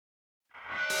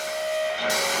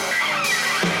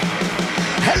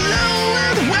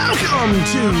Welcome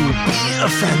to Be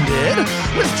Offended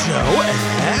with Joe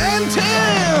and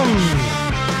Tim.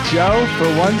 Joe, for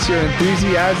once your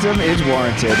enthusiasm is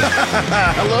warranted.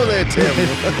 Hello there, Tim.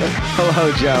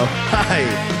 Hello, Joe.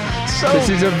 Hi. So this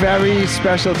is a very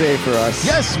special day for us.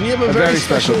 Yes, we have a very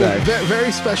special day.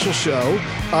 Very special show.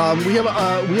 We have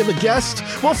a guest.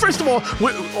 Well, first of all,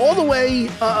 all the way.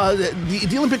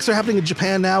 The Olympics are happening in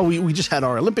Japan now. We just had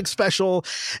our Olympic special,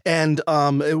 and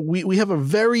we have a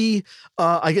very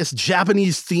I guess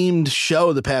Japanese themed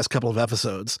show the past couple of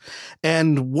episodes.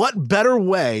 And what better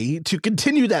way to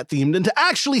continue that theme than to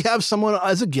actually have someone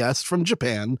as a guest from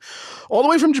Japan, all the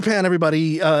way from Japan?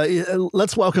 Everybody,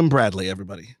 let's welcome Bradley.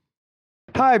 Everybody.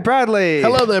 Hi, Bradley.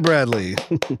 Hello there, Bradley.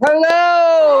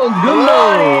 Hello. Good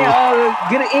morning or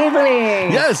good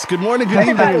evening. Yes, good morning, good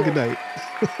evening, and good night.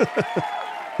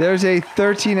 There's a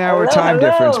 13-hour time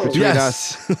difference between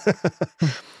us.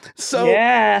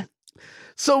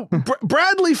 So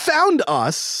Bradley found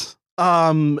us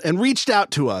and reached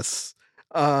out to us.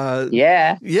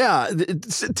 Yeah.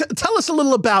 Tell us a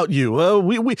little about you.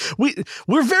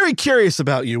 We're very curious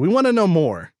about you. We want to know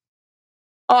more.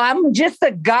 Oh, I'm just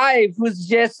a guy who's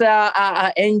just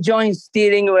enjoying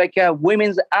stealing like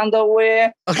women's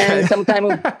underwear and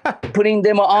sometimes putting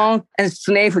them on and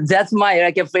sniff. That's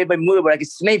my favorite move. Like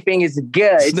sniffing is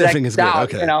good. Sniffing is dog,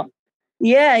 good. Okay. You know.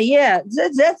 Yeah.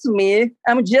 That's me.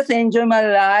 I'm just enjoying my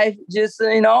life. Just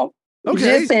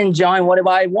just enjoying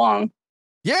whatever I want.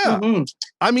 Yeah. Mm-hmm.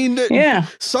 I mean,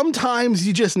 sometimes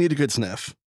you just need a good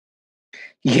sniff.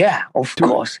 Yeah, of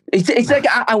course. It's like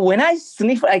when I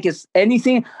sniff like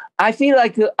anything, I feel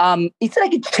like it's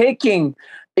like checking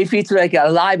if it's like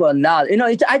alive or not.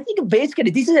 I think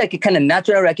basically this is like a kind of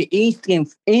natural like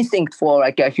instinct for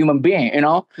like a human being.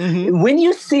 Mm-hmm. When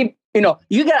you see,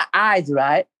 you got eyes,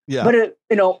 right? Yeah. But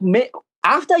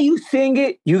after you sing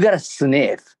it, you gotta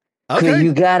sniff. Okay.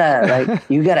 You gotta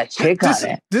check on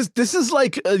it. This is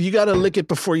like you gotta lick it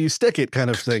before you stick it kind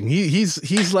of thing.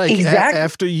 He's like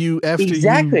after you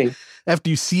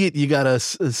see it, you gotta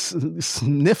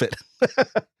sniff it.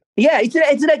 Yeah,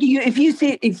 it's like if you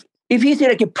see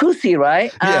like a pussy,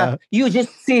 right? You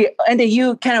just see and then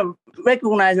you kind of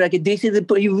recognize like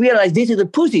you realize this is a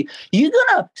pussy. You're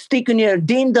gonna stick in your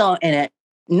ding dong in it.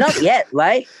 Not yet,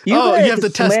 right? You have to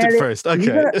test it first.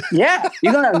 Okay.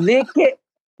 You're gonna lick it.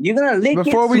 You're gonna lick it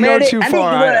before we go too and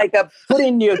far. Then you're gonna put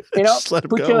in your,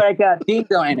 put your ding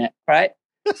dong in it, right?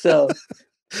 So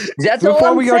that's all.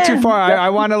 Before we go saying. too far,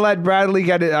 I want to let Bradley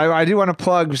get it. I do want to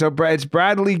plug. So it's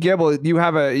Bradley Gibble. You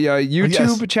have a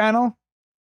YouTube channel?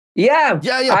 Yeah.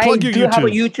 Plug your YouTube. Have a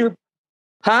YouTube.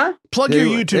 Huh? Plug your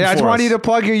YouTube. Yeah, I just want you to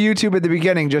plug your YouTube at the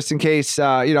beginning, just in case.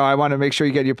 I want to make sure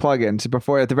you get your plug-ins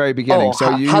before at the very beginning. Oh,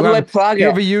 so how do I plug it? You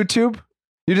have a YouTube.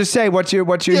 You just say what's your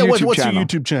YouTube channel? What's your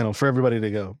YouTube channel for everybody to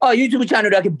go? Oh, YouTube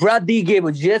channel like Brad D. Gibble,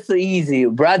 just so easy.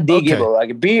 Brad D. Gibble,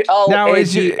 like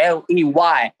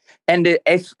BRADLEY, and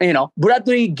it's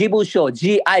Bradley Gibble Show,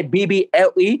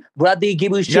 GIBBLE. Bradley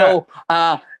Gibble Show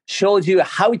shows you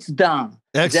how it's done.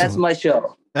 Excellent. That's my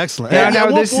show. Excellent.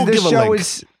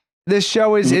 This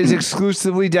show is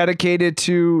exclusively dedicated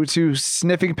to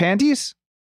sniffing panties.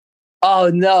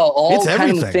 Oh no, all it's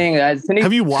kind of thing.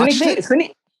 Have you watched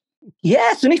it?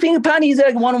 Yeah, sniffing panties is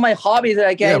like one of my hobbies.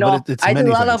 Like, I do a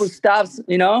lot of stuff.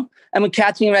 I'm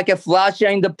catching like a flasher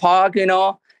in the park.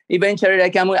 Eventually,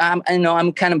 like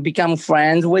I'm kind of become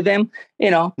friends with him.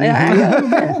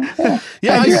 Mm-hmm.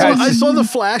 I saw the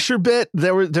flasher bit.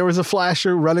 There was a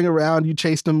flasher running around. You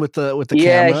chased him with the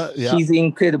camera. Yeah, he's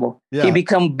incredible. Yeah. He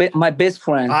become my best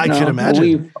friend. I can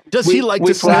imagine. Does he like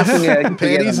to sniff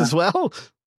panties as well?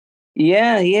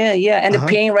 Yeah. And the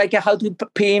peeing, like how to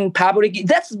pee in public.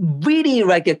 That's really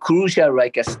like a crucial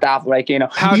stuff.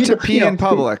 How to pee in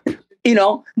public.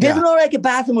 There's no like a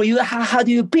bathroom. How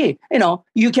do you pee?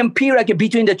 You can pee like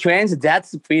between the trains. That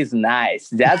feels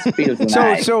nice.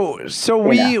 Nice. So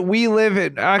we live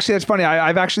in. Actually, that's funny.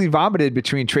 I've actually vomited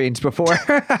between trains before.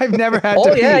 I've never had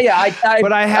to pee.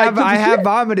 But I have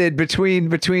vomited between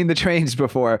the trains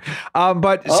before.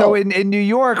 So in New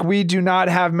York, we do not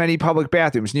have many public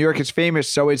bathrooms. New York is famous,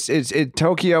 so it's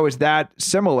Tokyo is that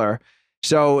similar.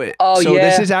 So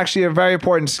this is actually a very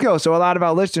important skill. So a lot of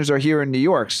our listeners are here in New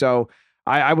York. So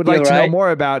I would like to know more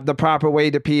about the proper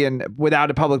way to pee without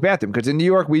a public bathroom. Because in New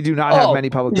York, we do not have many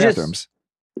public bathrooms.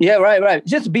 Yeah, right.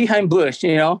 Just behind bush,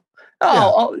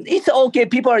 it's okay.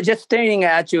 People are just staring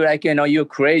at you like, you're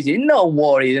crazy. No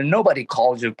worries. Nobody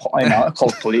calls you,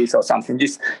 call police or something.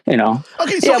 Just,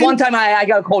 Okay, so one time I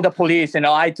got called the police,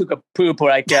 I took a poop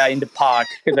in the park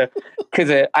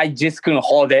because I just couldn't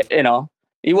hold it,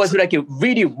 It was like a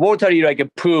really watery, like a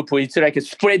poop. It's like a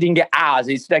spreading out.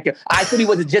 It's like I thought it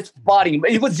was just farting,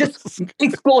 but it was just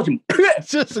explosion.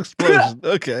 Just explosion.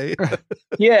 Okay.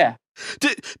 Yeah. Do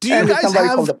you guys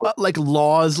have like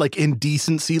laws, like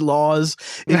indecency laws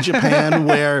in Japan,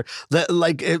 where that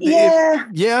like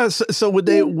So would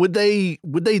they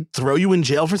throw you in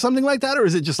jail for something like that, or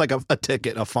is it just like a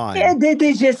ticket, a fine? Yeah,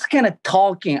 they just kind of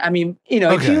talking. I mean,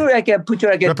 if you like put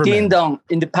your like a ding dong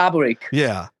in the public,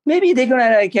 maybe they're gonna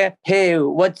like, hey,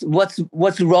 what's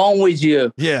wrong with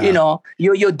you? Yeah,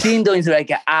 your ding dong is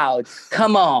like out.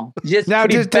 Come on, just now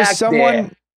put it back there.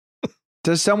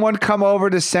 Does someone come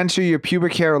over to censor your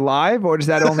pubic hair live, or does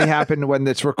that only happen when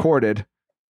it's recorded?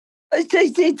 It's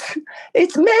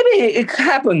maybe it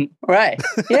happened, right?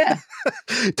 Yeah.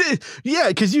 Yeah,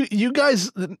 because you guys,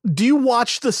 do you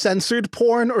watch the censored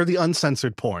porn or the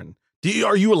uncensored porn?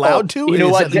 Are you allowed to? You know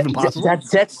what? That even possible?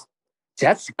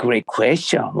 That's a great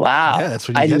question. Wow. Yeah, that's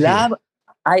what you get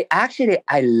here.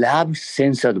 I love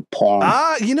censored porn.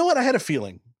 You know what? I had a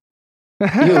feeling.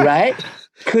 You're right.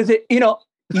 Because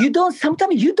you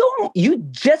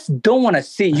just don't want to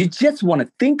see. You just want to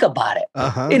think about it.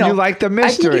 You like the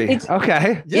mystery.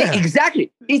 Okay. Yeah,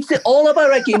 exactly. It's all about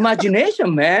like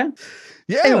imagination, man.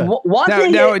 Yeah. And once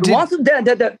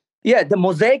the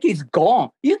mosaic is gone,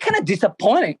 you're kind of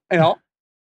disappointed, Now,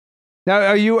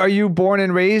 are you born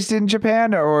and raised in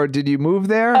Japan, or did you move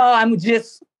there?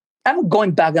 I'm going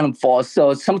back and forth.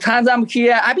 So sometimes I'm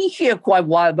here. I've been here quite a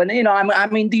while, but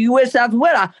I'm in the US as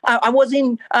well. I was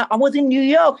in New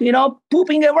York,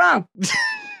 pooping around.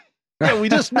 Yeah, we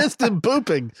just missed him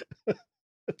pooping.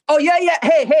 Oh yeah.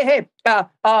 Hey.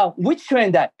 Which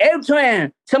train that? Air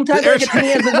train. Sometimes like 10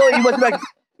 years ago, it was like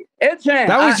Air train.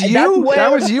 That was you.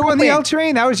 That was you on the L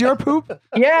train. That was your poop.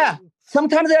 Yeah.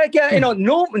 Sometimes like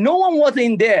no one was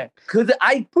in there because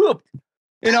I pooped.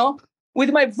 With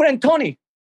my friend Tony.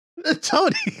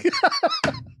 Tony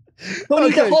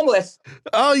the homeless.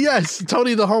 Oh yes,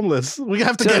 Tony the homeless. We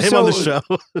have to get him on the show.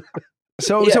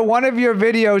 So one of your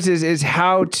videos is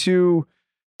how to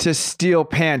steal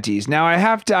panties. Now I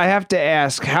have to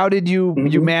ask, how did you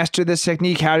master this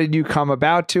technique? How did you come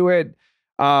about to it?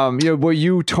 Were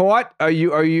you taught? Are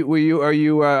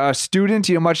you a student?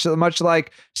 Much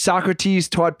like Socrates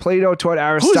taught Plato, taught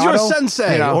Aristotle. Who's your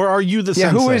sensei, or are you the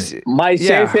sensei? Who is my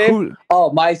sensei?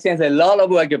 My sensei. A lot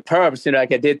of like perps,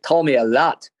 they taught me a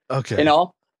lot. Okay.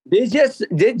 They just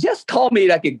told me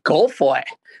like go for it.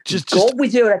 Just go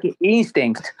with your like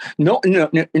instinct. No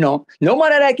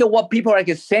matter like what people are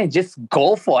like saying, just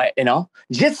go for it.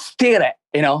 Just steal it.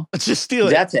 Just steal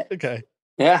it. That's it. Okay.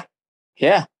 Yeah.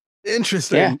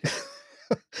 Interesting.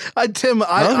 Yeah. Tim,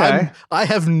 I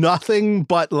have nothing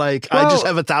but I just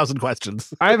have 1,000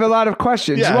 questions. I have a lot of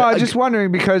questions. Yeah, well, I'm just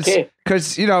wondering because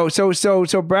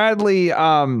so Bradley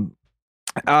and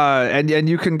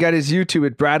you can get his YouTube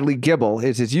at Bradley Gibble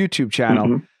is his YouTube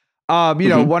channel.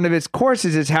 Mm-hmm. One of his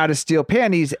courses is how to steal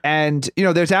panties, and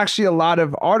there's actually a lot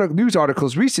of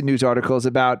recent news articles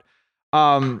about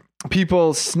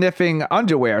people sniffing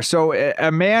underwear. So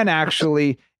a man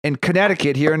actually in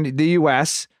Connecticut here in the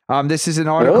U.S. This is an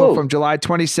article from July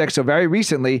 26th. So very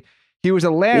recently, he was a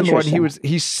landlord.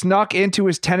 He snuck into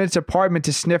his tenant's apartment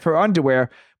to sniff her underwear,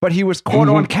 but he was caught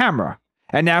on camera,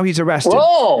 and now he's arrested.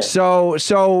 Whoa. So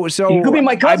he could be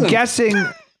my cousin. I'm guessing.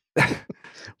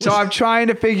 So I'm trying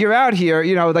to figure out here.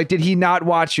 Did he not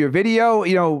watch your video?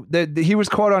 He was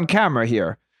caught on camera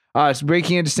here.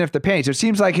 Breaking in to sniff the panties. So it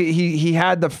seems like he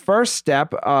had the first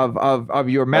step of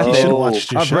your method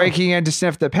of breaking in to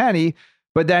sniff the panty,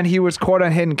 but then he was caught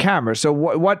on hidden camera. So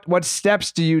what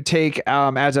steps do you take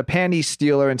as a panty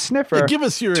stealer and sniffer? Give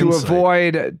us your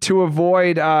insight. to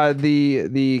avoid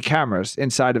the cameras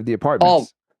inside of the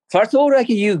apartments? First of all,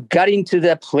 you got into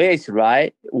the place,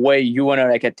 right, where you want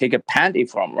to take a panty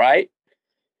from, right?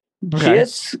 Okay.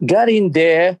 Just got in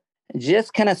there,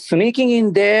 just kind of sneaking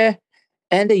in there.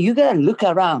 And you gotta look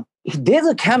around. If there's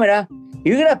a camera,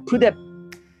 you gotta put a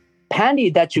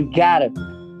panty that you got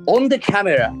on the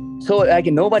camera, so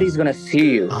nobody's gonna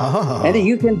see you. Oh. And then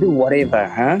you can do whatever,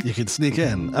 huh? You can sneak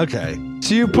in. Okay.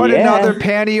 So you put another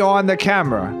panty on the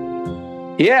camera.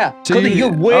 Yeah. So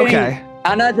you're wearing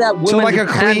another woman's like a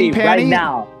clean panty right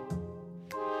now.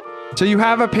 So you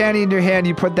have a panty in your hand,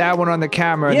 you put that one on the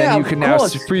camera, and then you can now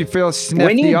sniff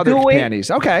the other panties.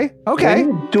 Okay. When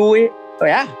you do it,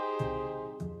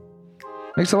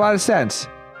 makes a lot of sense.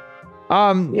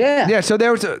 So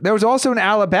there was also an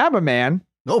Alabama man.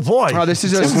 Oh boy! This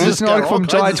is an article from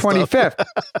July 25th.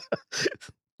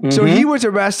 So he was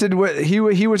arrested. He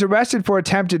was arrested for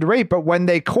attempted rape, but when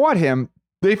they caught him,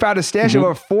 they found a stash of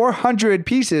over 400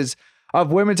 pieces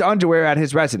of women's underwear at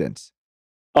his residence.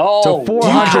 Oh, so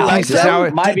 400 wow.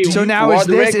 pieces. So now is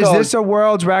this a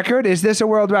world record? Is this a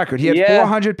world record? He had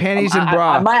 400 panties and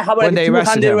bra. I might have when they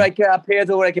arrested him. Like a pair of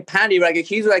like a panty. Like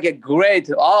he's like a great.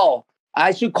 Oh,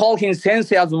 I should call him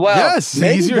sensei as well. Yes,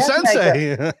 he's your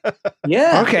sensei.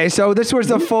 Yeah. Okay, so this was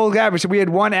the full average. So we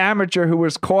had one amateur who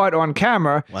was caught on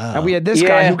camera, and we had this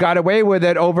guy who got away with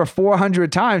it over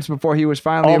 400 times before he was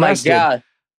finally arrested. Oh my God!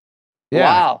 Yeah.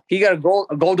 Wow, he got a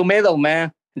gold medal,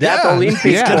 man. That's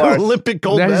Olympic. Olympic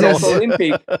gold medal. That's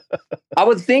Olympic. I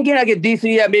was thinking like this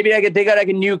year, maybe like they got like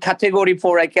a new category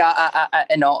for like a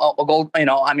gold,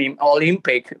 I mean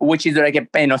Olympic, which is like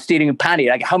stealing a panty.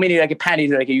 Like how many like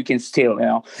panties like you can steal,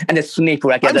 and the sniff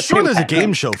like. I'm sure there's a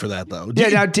game show for that though.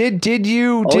 Now did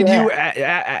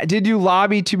you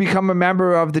lobby to become a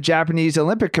member of the Japanese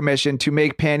Olympic Commission to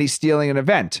make panty stealing an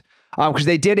event? Because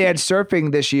they did add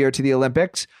surfing this year to the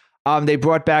Olympics. They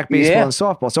brought back baseball and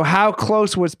softball. So how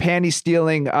close was panty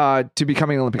stealing to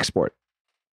becoming an Olympic sport?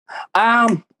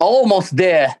 Almost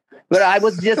there, but I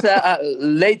was just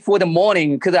late for the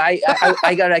morning because I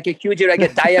got like a huge like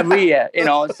a diarrhea,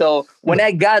 So when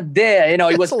I got there,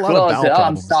 it was close. Oh,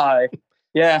 I'm sorry.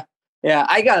 Yeah.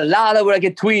 I got a lot of like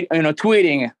a tweeting,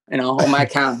 on my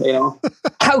account.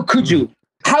 How could you?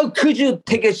 How could you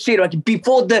take a shit like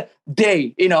before the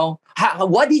day?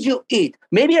 What did you eat?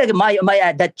 Maybe like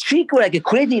my that chick like a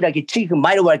crazy like a chick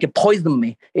might have like poisoned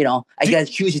me. I got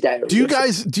huge diarrhea. Do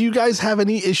you guys have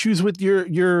any issues with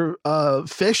your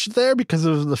fish there because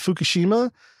of the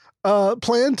Fukushima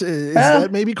plant? Is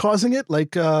that maybe causing it?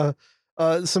 Like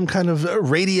some kind of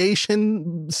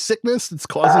radiation sickness that's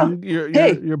causing your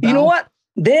bowel? You know what?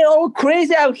 They're all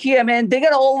crazy out here, man. They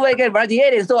got all like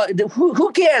irradiated. So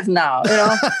who cares now?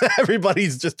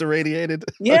 Everybody's just irradiated.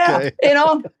 Yeah,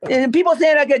 okay. And people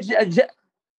say like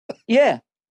yeah.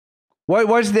 What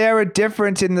was there a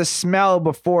difference in the smell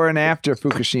before and after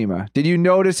Fukushima? Did you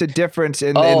notice a difference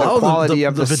in the quality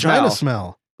of the vagina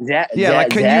smell?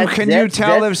 Can you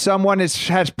tell if someone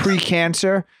has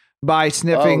pre-cancer by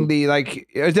sniffing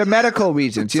the medical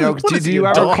reasons? Do you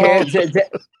ever call?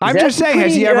 I'm just saying,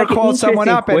 has he ever called someone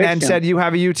up and said you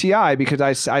have a UTI because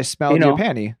I smelled your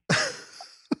panty?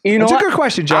 It's a good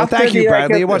question, Joe. Thank you,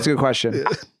 Bradley. It was a good question.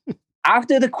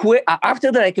 After the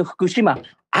like Fukushima,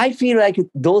 I feel like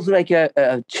those like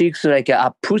chicks like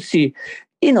a pussy,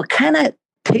 kind of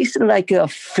taste like a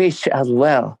fish as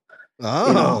well.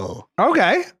 Oh,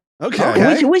 okay.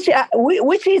 Okay.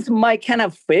 Which is my kind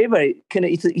of favorite.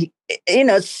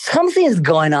 Something is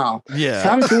going on. Yeah.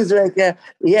 Something's like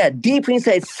deep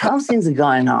inside, something's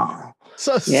going on.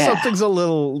 So something's a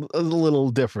little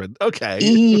different. Okay.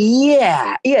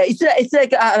 Yeah. It's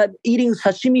like eating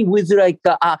sashimi with like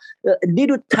a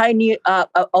little tiny of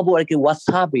like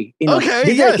wasabi.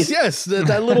 Okay. Yes.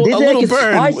 That little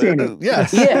burn.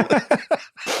 Yes. Yeah.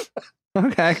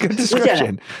 Okay, good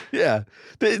description. Yeah.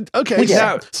 Okay.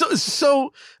 Now,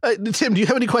 so Tim, do you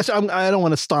have any questions? I don't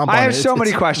want to stomp on it. I have so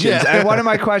many questions. And one of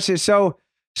my questions, so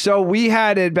we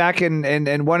had it back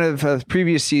in one of the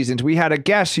previous seasons, we had a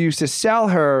guest who used to sell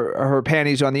her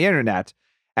panties on the internet.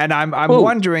 And I'm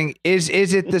wondering, is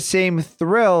it the same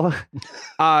thrill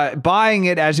buying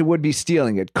it as it would be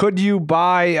stealing it? Could you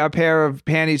buy a pair of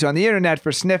panties on the internet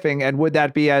for sniffing, and would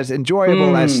that be as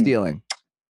enjoyable as stealing?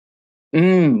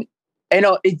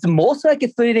 It's most like a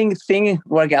thrilling thing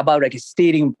like about like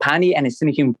stealing panty and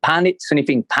sniffing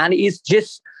panty is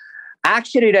just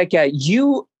actually like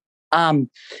you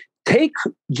take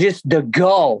just the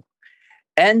girl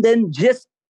and then just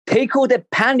take all the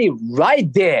panty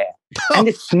right there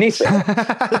and sniff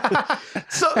it.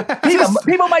 So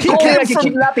people might call it like a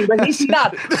kidnapping, but it's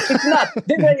not. It's not.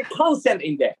 There's a consent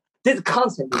in there.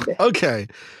 Okay.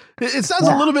 It sounds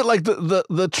a little bit like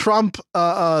the Trump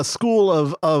school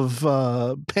of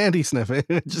panty sniffing.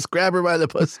 Just grab her by the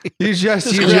pussy. You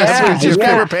just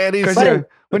grab her panties.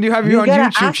 When you have your own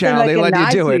YouTube channel, they let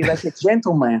you do it. Like a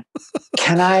gentleman.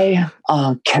 Can I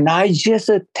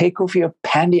just take off your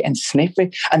panty and sniff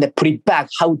it and then put it back?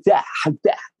 How that?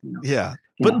 Yeah.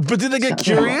 But did they get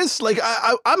curious? Like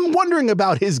I'm wondering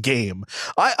about his game.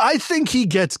 I think he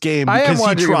gets game because I am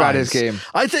wondering he tries. about his game.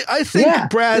 I think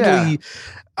Bradley. Yeah.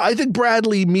 I think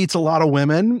Bradley meets a lot of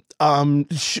women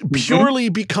purely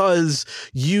because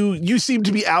you seem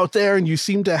to be out there and you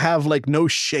seem to have like no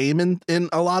shame in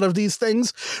a lot of these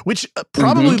things, which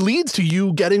probably leads to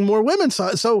you getting more women.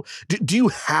 So do you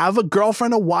have a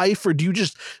girlfriend, a wife, or do you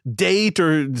just date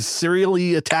or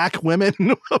serially attack women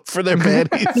for their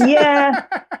panties? Yeah,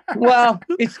 well,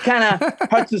 it's kind of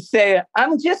hard to say.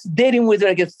 I'm just dating with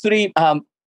like three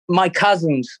my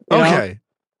cousins. You know?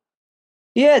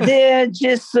 Yeah, they're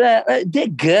just they're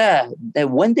good.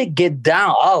 And when they get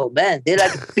down, oh man, they're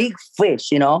like big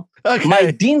fish, you know. Okay.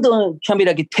 My dindon can be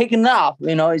like taken off,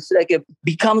 you know. It's like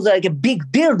becomes like a big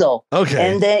dildo.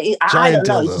 Okay. And then I don't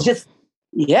know. Dildo. It's just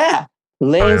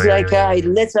lays like it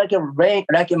lets like a rain,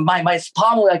 like my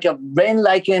sperm like a rain,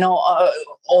 like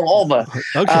all over.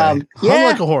 Okay. Hung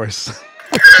like a horse.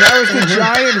 Now, is the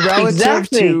giant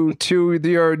relative to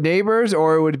your neighbors,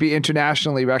 or would it be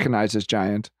internationally recognized as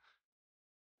giant?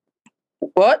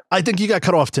 What? I think you got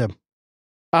cut off, Tim.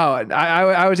 Oh,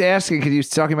 I was asking because he was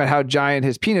talking about how giant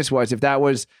his penis was, if that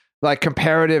was like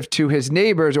comparative to his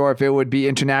neighbors, or if it would be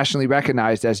internationally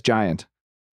recognized as giant.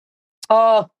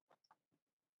 I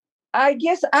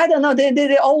guess, I don't know.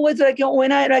 They always like,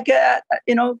 when I like,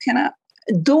 can I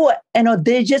do it?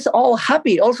 They're just all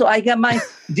happy. Also, I got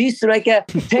these like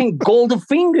 10 gold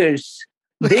fingers.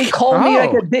 They call me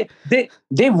like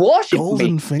they worship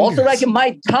golden me. Fingers. Also, like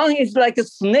my tongue is like a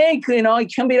snake.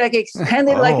 It can be like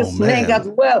extended like a snake as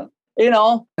well.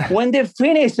 When they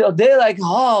finish, they're like,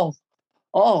 oh,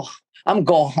 I'm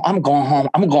going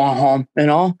home.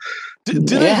 Do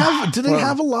they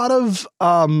have a lot of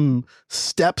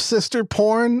stepsister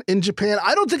porn in Japan?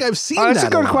 I don't think I've seen that. That's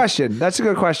a good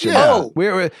question. Yeah.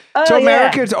 So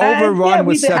America's overrun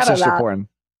with stepsister porn.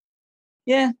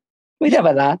 Yeah. We have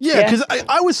a lot. Yeah, because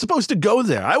I was supposed to go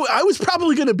there. I was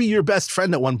probably going to be your best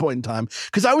friend at one point in time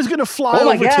because I was going to fly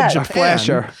over to Japan. A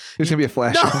flasher. He was going to be a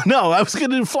flasher. No, I was going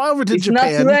to fly over to Japan.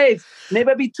 It's not too late.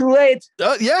 Never be too late.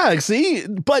 Yeah, see,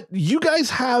 but you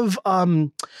guys have a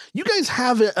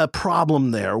problem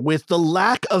there with the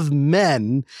lack of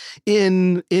men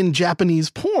in Japanese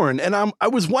porn, and I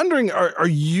was wondering, are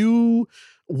you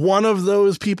one of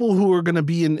those people who are going to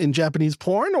be in Japanese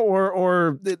porn,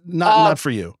 or not for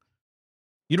you?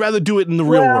 You'd rather do it in the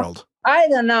real world. I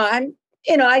don't know. I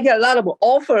get a lot of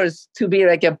offers to be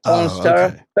like a porn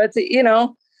star, but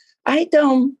I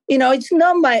don't. It's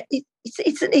not my.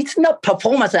 It's not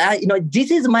performance.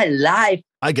 This is my life.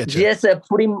 I get you. Just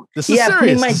putting my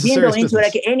dildo into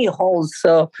like any hole.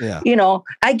 So I feel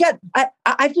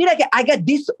like I got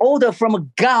this order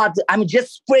from God. I'm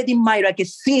just spreading my like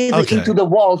seeds into the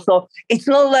wall. So it's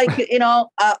not like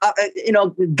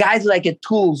guys like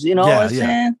tools. You know what I'm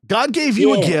saying? God gave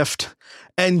you a gift,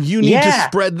 and you need to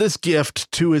spread this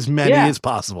gift to as many as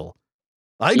possible.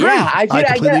 I agree. Yeah, I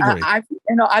completely agree. I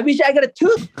wish I got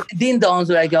 2 ding-dongs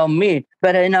like on me,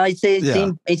 but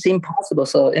it's impossible.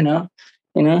 So you're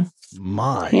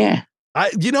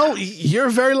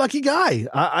a very lucky guy.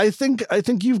 I think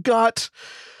you've got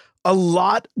a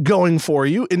lot going for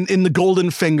you in the golden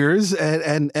fingers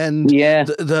and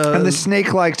the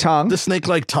snake-like tongue. The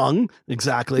snake-like tongue,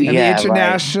 exactly. And the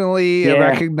internationally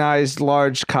recognized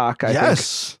large cock. I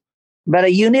think.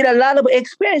 But you need a lot of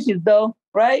experiences, though,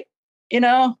 right?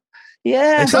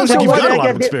 It sounds like you've got a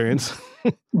lot of experience.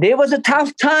 There was a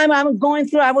tough time I was going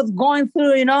through. I was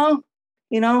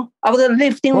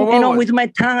lifting, with my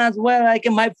tongue as well, like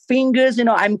my fingers,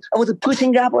 I was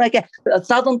pushing up like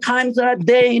 1,000 times a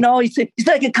day, it's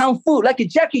like a kung fu, like a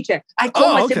Jackie Chan. I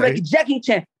call myself like Jackie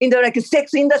Chan in the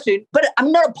sex industry, but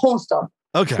I'm not a porn star.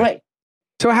 Okay. Right.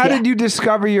 So how did you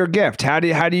discover your gift? How do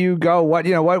you go? What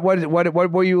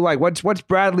were you like? What's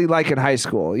Bradley like in high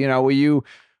school?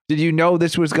 Did you know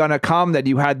this was going to come, that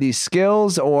you had these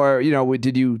skills, or,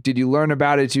 did you learn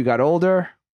about it as you got older?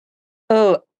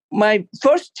 Oh, my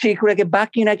first chick, like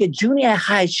back in like a junior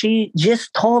high, she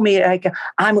just told me like,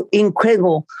 I'm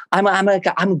incredible.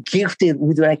 I'm gifted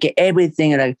with like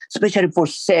everything, like especially for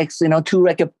sex, to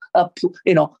like,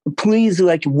 please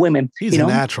like women. He's a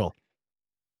natural.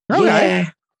 Okay.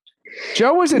 Yeah.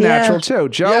 Joe was a natural too.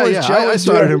 I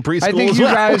started in preschool. I think you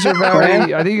guys are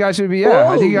very. I think you guys would be.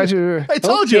 I think you guys are. I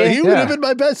told you he would have been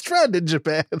my best friend in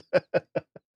Japan.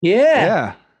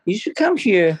 Yeah. You should come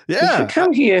here. Yeah. You should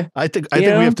come here. I think we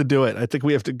have to do it. I think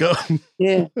we have to go.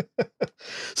 Yeah.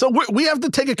 So we have to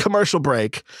take a commercial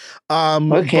break.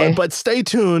 Okay. But stay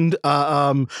tuned.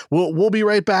 We'll be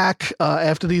right back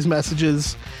after these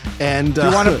messages. And do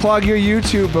you want to plug your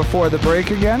YouTube before the break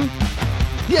again?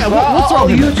 Yeah, what's wrong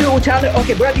with YouTube channel?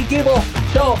 Okay, Bradley Gibble.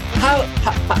 So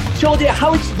show them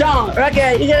how it's done.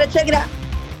 Okay, you gotta check it out.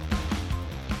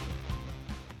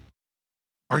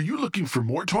 Are you looking for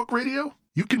more talk radio?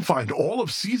 You can find all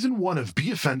of Season 1 of Be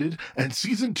Offended and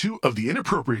Season 2 of The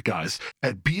Inappropriate Guys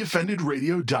at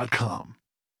BeOffendedRadio.com.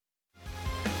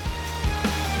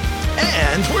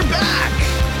 And we're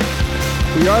back.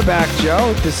 We are back,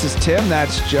 Joe. This is Tim.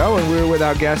 That's Joe, and we're with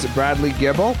our guest Bradley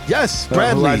Gibble. Yes,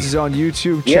 Bradley. Who has his own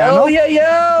YouTube channel.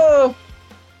 Yo.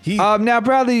 Now,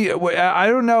 Bradley, I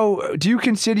don't know. Do you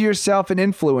consider yourself an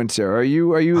influencer? Are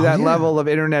you that level of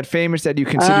internet famous that you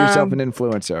consider yourself an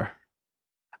influencer?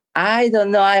 I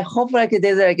don't know. I hope like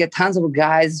there's like tons of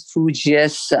guys who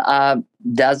just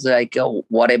does like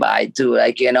whatever I do.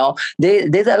 Like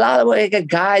there's a lot of like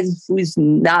guys who's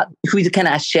kind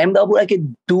of ashamed of like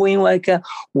doing like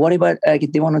whatever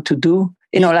like they wanted to do.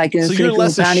 Like so you're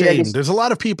less ashamed. There's a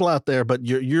lot of people out there, but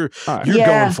you're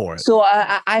going for it. So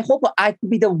I hope I could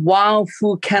be the one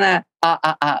who kind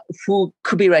of who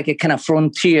could be like a kind of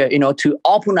frontier, to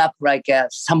open up like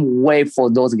some way for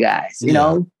those guys. You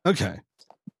know? Okay.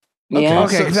 Yeah.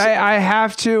 Okay. Because I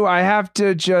have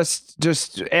to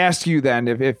just ask you then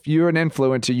if you're an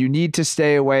influencer, you need to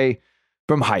stay away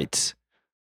from heights.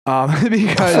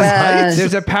 Because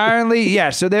there's apparently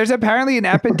an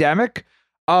epidemic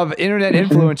of internet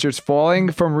influencers falling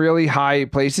from really high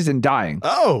places and dying.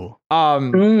 Oh.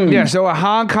 Yeah. So a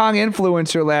Hong Kong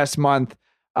influencer last month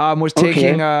was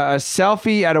taking a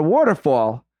selfie at a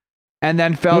waterfall and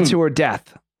then fell to her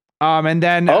death. And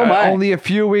then only a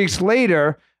few weeks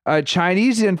later, a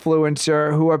Chinese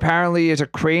influencer who apparently is a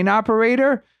crane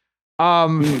operator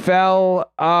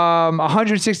fell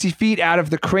 160 feet out of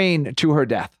the crane to her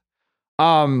death. They're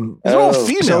all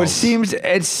females. So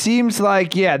it seems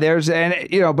like there's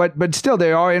but still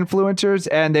they are influencers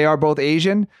and they are both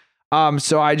Asian.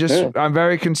 So I'm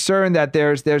very concerned that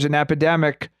there's an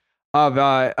epidemic of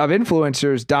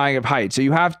influencers dying of height. So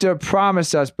you have to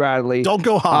promise us, Bradley, don't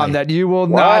go high. That you will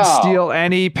not steal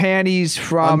any panties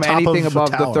from anything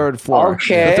above the third floor.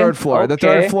 Okay. The third floor. The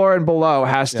third floor and below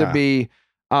has to be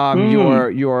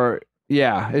your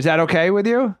Is that okay with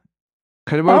you?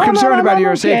 Because we're concerned about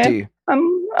your safety.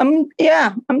 I'm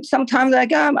sometimes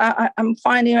like I'm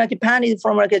finding like a panties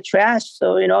from like a trash,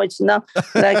 so it's not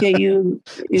like you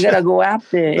gotta go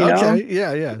after. Okay,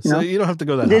 yeah. So you don't have to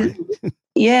go that high.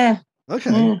 Yeah.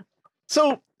 Okay.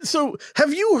 So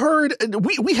have you heard?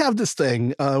 We have this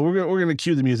thing. We're gonna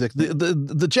cue the music.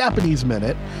 The Japanese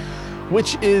Minute,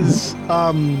 which is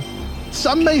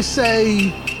some may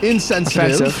say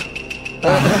insensitive.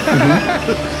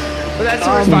 But that's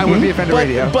always fine with BFN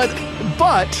Radio. But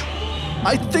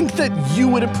I think that you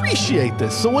would appreciate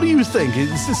this. So what do you think?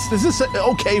 Is this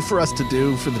okay for us to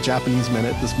do for the Japanese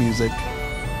Minute, this music?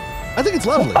 I think it's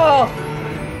lovely.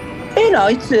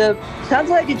 It sounds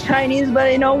like a Chinese,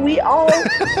 but we all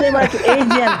say like Asian.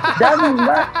 Doesn't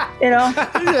matter,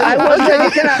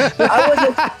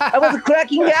 I was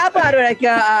cracking up at like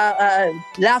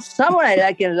last summer.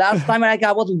 Last time, I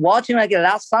was watching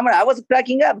last summer. I was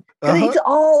cracking up because it's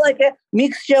all like a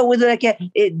mixture with like a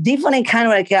different kind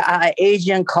of like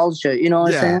Asian culture. You know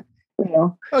what I'm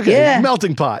saying? Okay,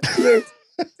 melting pot.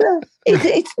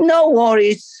 It's no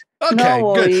worries. Okay,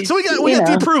 no good. So we got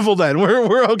the approval then.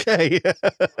 We're okay.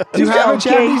 Do you have a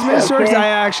Japanese minute story? I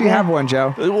actually have one,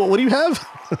 Joe. What do you have?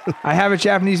 I have a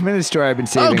Japanese minute story I've been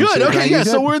saving. Oh, good. Okay, yeah.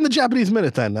 So we're in the Japanese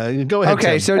minute then. Go ahead.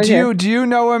 Okay, Tim. so do you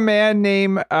know a man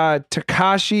named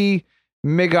Takashi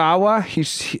Migawa?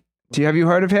 Have you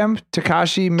heard of him?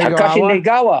 Takashi Migawa. Takashi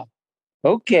Migawa.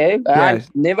 Okay, I've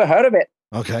never heard of it.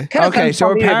 Okay. Okay, so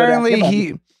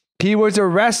apparently he was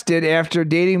arrested after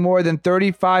dating more than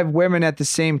 35 women at the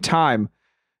same time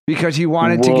because he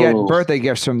wanted to get birthday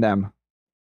gifts from them.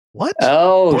 What?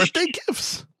 Oh, birthday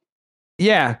gifts?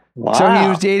 Yeah. Wow. So he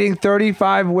was dating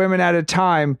 35 women at a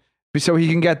time so he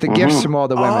can get the gifts from all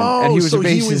the women. Oh, and it was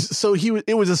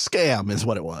a scam is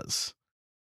what it was.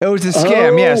 It was a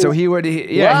scam, yeah. So he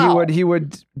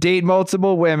would date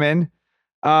multiple women.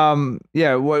 One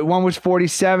was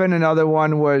 47, another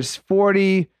one was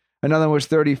 40. Another was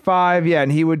 35. Yeah.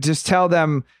 And he would just tell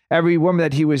them, every woman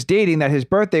that he was dating, that his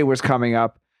birthday was coming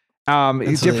up,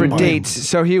 different dates.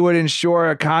 So he would ensure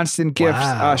a constant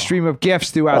stream of gifts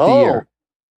throughout the year.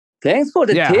 Thanks for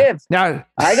the tips. Now,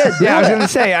 I was going to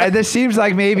say, this seems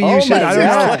like maybe you should, I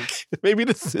don't know. Maybe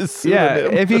this is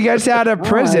pseudonym. If he gets out of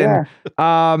prison,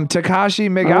 Takashi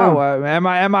Migawa,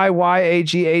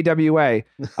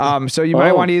 Miyagawa. So you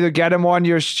might want to either get him on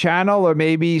your channel or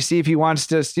maybe see if he wants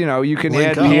to, you can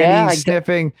add panty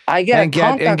sniffing. And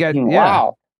get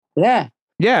wow. Yeah.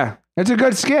 Yeah. It's a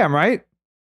good scam, right?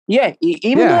 Yeah,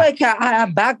 even though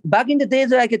back in the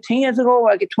days, like 10 years ago,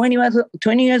 like 20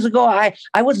 years ago,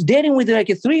 I was dating with like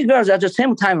 3 girls at the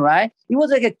same time, right? It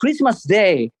was like a Christmas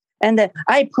day. And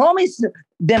I promised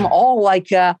them all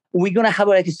like we're going to have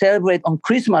like a celebrate on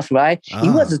Christmas, right?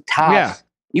 It was tough. Yeah.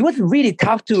 It was really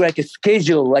tough to like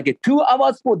schedule like 2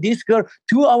 hours for this girl,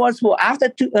 2 hours for after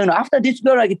this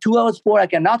girl, like 2 hours for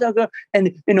like another girl,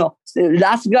 and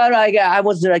last girl I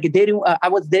was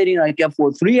dating like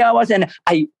for 3 hours, and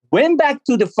I went back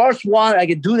to the first one, I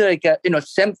could do like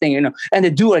same thing, and they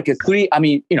do like a 3. I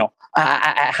mean,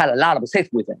 I had a lot of sex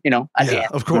with them,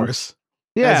 of course.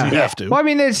 Yeah, you have to. Well, I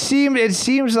mean, it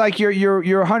seems like you're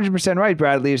 100% right,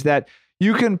 Bradley. Is that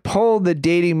you can pull the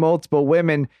dating multiple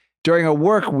women during a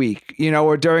work week,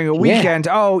 or during a weekend.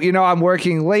 Yeah. Oh, I'm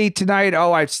working late tonight.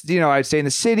 Oh, I stay in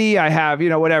the city. I have,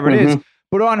 whatever it is.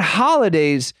 But on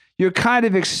holidays, you're kind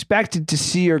of expected to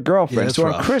see your girlfriend. Yeah, so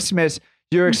on Christmas,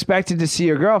 you're expected to see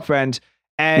your girlfriend.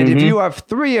 And if you have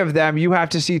 3 of them, you have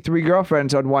to see 3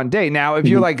 girlfriends on one day. Now, if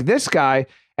you're like this guy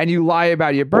and you lie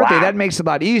about your birthday, that makes it a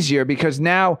lot easier because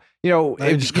now,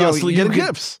 just constantly getting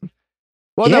gifts.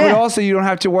 Well, no, but also you don't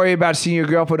have to worry about seeing your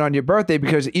girlfriend on your birthday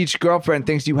because each girlfriend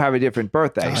thinks you have a different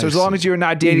birthday. So as long as you're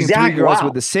not dating 3 girls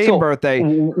with the same birthday,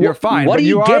 you're fine. But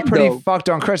you are pretty fucked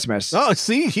on Christmas. Oh,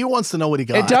 see, he wants to know what he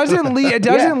got. It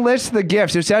doesn't list the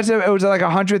gifts. It says it was like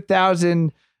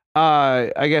 100,000.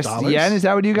 I guess yen. Is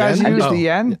that what you guys use? The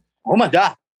yen? Oh my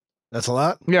god, that's a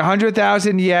lot. Yeah,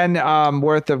 100,000 yen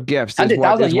worth of gifts.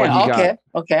 100,000 yen.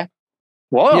 Okay.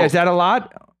 Whoa. Yeah, is that a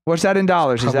lot? What's that in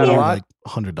dollars? Is that a lot? Like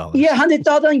 $100. Yeah,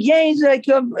 100,000 yen is like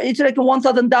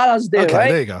 $1,000 there, okay,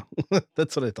 right? There you go.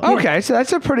 That's what I thought. Okay, so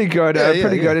that's a pretty good.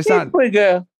 Good. It's not pretty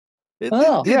good.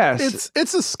 Yes,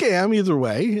 it's a scam either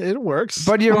way. It works.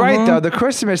 But you're right though. The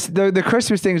Christmas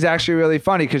thing is actually really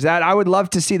funny because I would love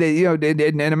to see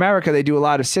that. In America they do a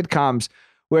lot of sitcoms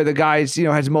where the guys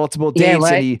has multiple dates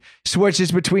and he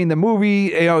switches between the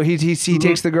movie. He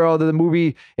takes the girl to the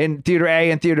movie in theater A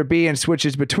and theater B and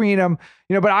switches between them.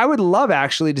 But I would love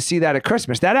actually to see that at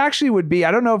Christmas. That actually would be.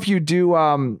 I don't know if you do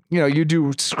you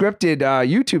do scripted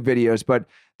YouTube videos, but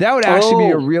that would actually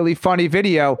be a really funny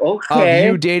video of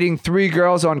you dating 3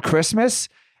 girls on Christmas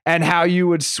and how you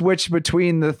would switch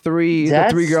between the three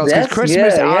girls. Because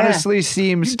Christmas honestly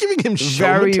seems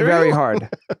very, very hard.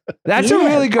 That's a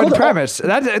really good premise.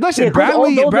 Listen,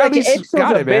 Bradley's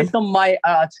got it, man. Based on my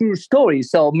true story,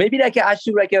 so maybe I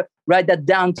should write that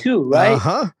down too,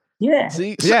 right? Yeah.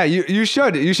 See, yeah, you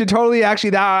should. You should totally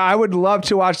actually. I would love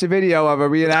to watch the video of a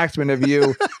reenactment of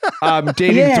you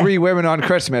dating 3 women on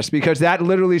Christmas because that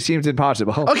literally seems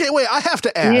impossible. Okay, wait. I have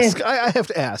to ask. I have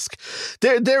to ask.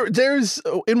 There's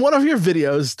in one of your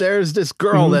videos. There's this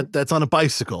girl that's on a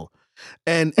bicycle.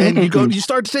 And you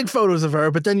start to take photos of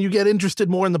her, but then you get interested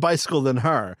more in the bicycle than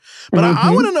her. But I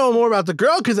want to know more about the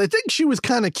girl because I think she was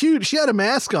kind of cute. She had a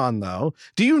mask on though.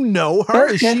 Do you know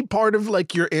her? Is she part of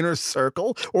like your inner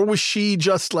circle, or was she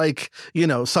just like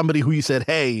somebody who you said,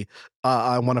 "Hey,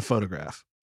 I want to photograph"?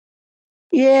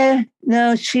 Yeah,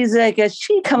 no, she's like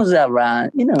she comes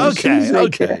around.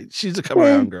 Okay, she's a come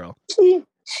around girl.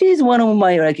 She's one of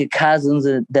my cousins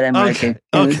that I'm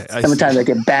sometimes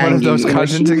bang. One of those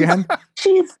cousins again.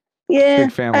 She's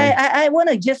big family. I want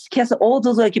to just kiss all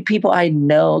those people I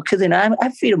know because I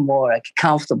feel more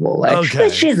comfortable.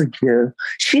 She's a girl.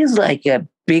 She's like a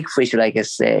big fish, like I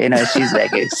say. She's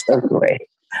it's so great.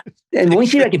 And when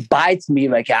she bites me,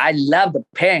 I love the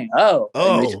pain.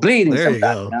 It's bleeding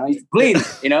sometimes. It's bleeding.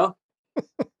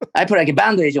 I put a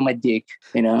bandage on my dick.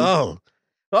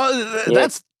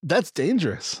 That's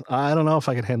dangerous. I don't know if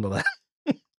I can handle that.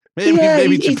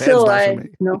 maybe Japan's not for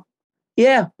me.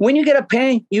 Yeah, when you get a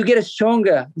pain, you get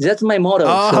stronger. That's my motto.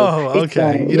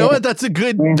 Okay. You know what? That's a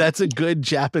good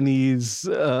Japanese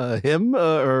hymn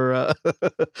or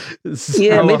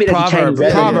maybe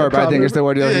proverb. I think is the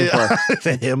word you're looking for.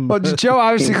 The hymn. Well, Joe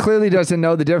obviously clearly doesn't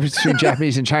know the difference between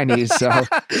Japanese and Chinese. So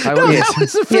that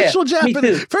was official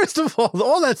Japanese. First of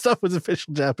all that stuff was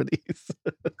official Japanese.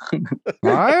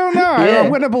 I don't know. I'm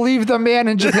going to believe the man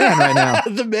in Japan right now.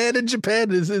 The man in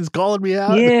Japan is calling me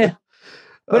out. Yeah.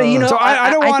 But so I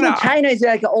don't want to. China is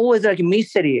always a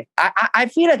mystery. I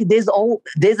feel like there's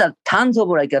a tons of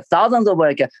thousands of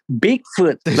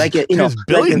Bigfoot, there's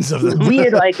billions of them.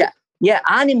 Weird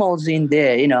animals in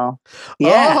there.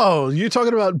 Yeah. Oh, you're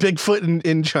talking about Bigfoot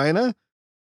in China?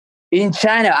 In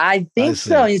China, I think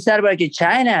so. Inside of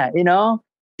China,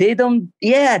 they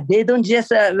don't just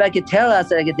tell us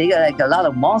they got a lot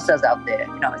of monsters out there.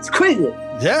 It's crazy.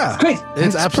 Yeah, it's crazy.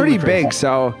 It's pretty big.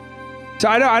 So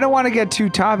I don't want to get too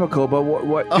topical, but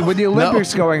with the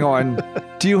Olympics going on,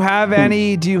 do you have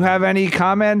any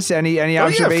comments, any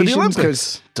observations?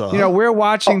 Because we're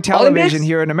watching television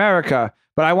here in America,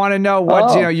 but I want to know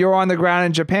what you're on the ground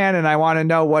in Japan, and I want to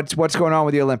know what's going on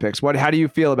with the Olympics. How do you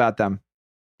feel about them?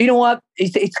 You know what?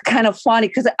 It's kind of funny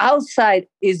because outside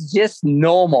is just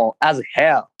normal as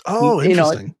hell. Oh,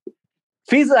 interesting.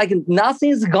 Feels like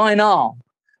nothing's going on.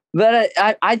 But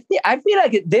I feel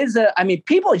like there's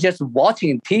people are just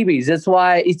watching TV. That's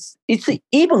why it's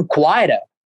even quieter,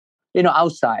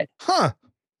 outside. Huh.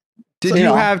 Did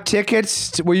you have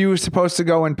tickets? Were you supposed to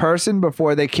go in person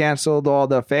before they canceled all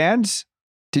the fans?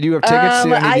 Did you have tickets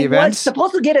to any of the events? I was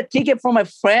supposed to get a ticket from my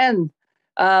friend,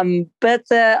 but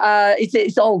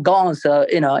it's all gone. So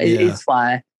it's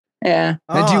fine. Yeah.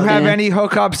 And do you have any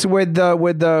hookups with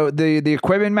the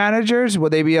equipment managers? Will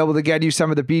they be able to get you some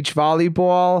of the beach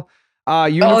volleyball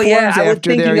uniforms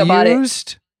after they're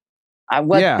used? I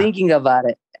was thinking about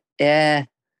it. Yeah.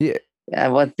 Yeah. I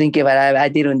was thinking about it. I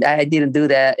didn't do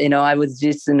that. I was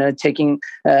just checking.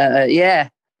 Yeah.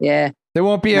 There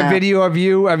won't be a video of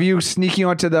you sneaking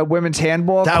onto the women's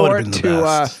handball court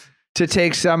to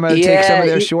take some of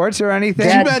their shorts or anything.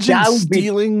 Can you imagine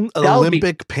stealing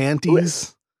Olympic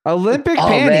panties? Olympic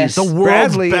panties, the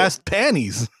world's best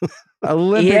panties.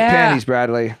 Olympic panties,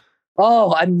 Bradley.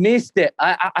 Oh, I missed it.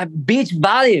 I beach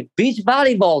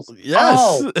volleyballs.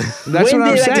 Yes, that's what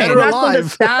I'm saying. On the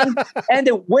stand, and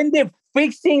when they're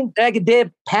fixing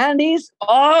their panties,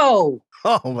 oh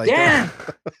my God.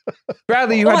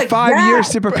 Bradley, you had 5 years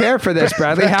to prepare for this,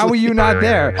 Bradley. How were you not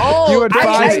there? Oh, you had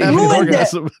 5 years. I ruined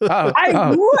it.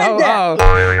 I ruined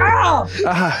it.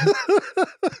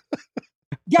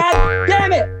 God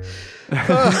damn it.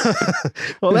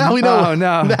 Well, now we know.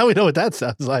 Now we know what that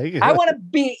sounds like. I want to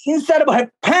be inside of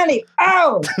her panty.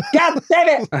 Oh, God damn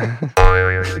it. I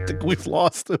think we've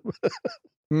lost him.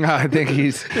 No, I think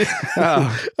he's. I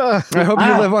hope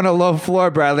you live on a low floor,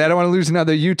 Bradley. I don't want to lose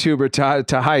another YouTuber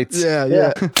to heights.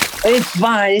 Yeah. It's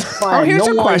fine. Oh, here's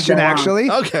a question, actually.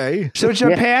 Okay. So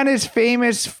Japan is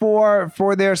famous for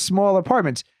their small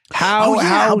apartments.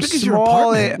 How big is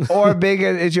small or big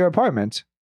is your apartment?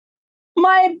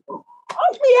 My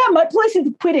place is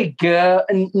pretty good,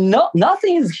 and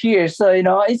nothing is here, so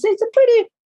it's a pretty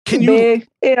big.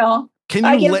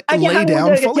 Can you lay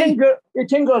down fully? 10 girls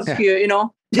here,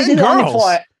 10 girls.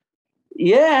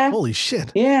 Yeah. Holy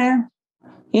shit. Yeah.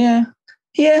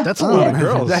 That's a lot of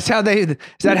girls. Is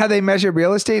that how they measure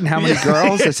real estate and how many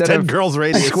girls instead 10 of girls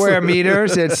radius square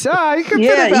meters? It's you can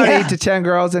fit about 8 to 10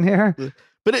 girls in here.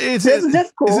 But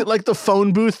that's cool. Is it like the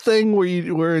phone booth thing where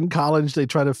you were in college? They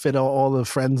try to fit all the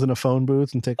friends in a phone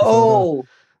booth and take a photo?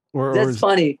 That's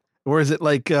funny. Or is it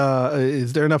like,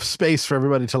 is there enough space for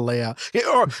everybody to lay out?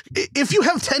 Or if you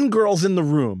have 10 girls in the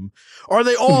room, are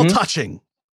they all touching?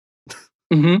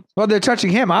 Mm-hmm. Well, they're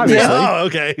touching him, obviously. Yeah. Oh,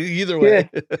 okay. Either way.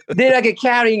 Yeah. They're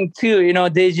carrying too,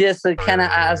 they just kind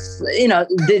of,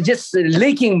 they're just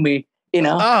licking me,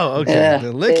 Oh, okay.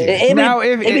 They're licking.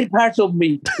 Every part of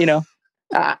me,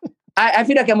 I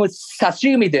feel like I'm with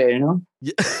sashimi there,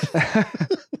 Yeah.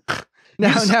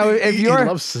 Now, if he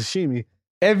loves sashimi.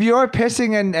 If you're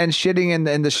pissing and shitting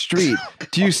in the street,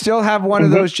 do you still have one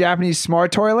of those Japanese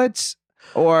smart toilets?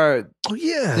 Or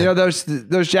those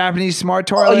Japanese smart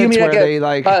toilets where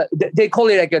they call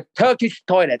it like a Turkish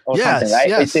toilet or something, right?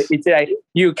 Yes. It's like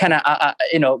you kind of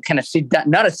sit down,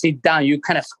 not a sit down, you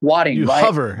kind of squatting, you right?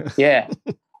 Hover. Yeah.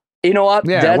 You know what?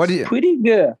 Yeah, that's pretty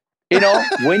good.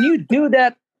 When you do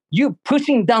that, you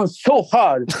pushing down so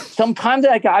hard. Sometimes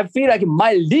I feel like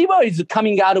my liver is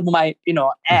coming out of my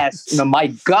ass. My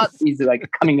gut is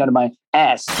coming out of my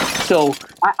ass. So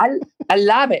I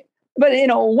love it. But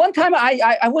one time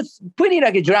I was pretty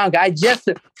drunk. I just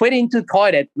went into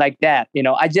toilet like that.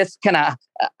 I just kind of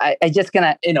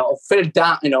fell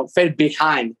down. Fell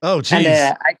behind. Oh, geez.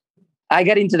 And I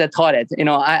got into the toilet.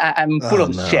 I'm full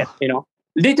of shit.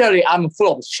 Literally, I'm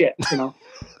full of shit.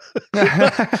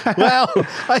 Well,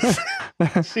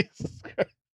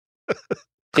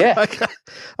 yeah,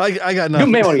 I got nothing. Good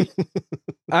memory.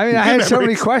 I mean, I had so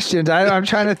many questions. I'm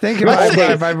trying to think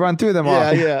if I run through them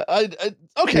all. Yeah.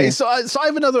 Okay, so I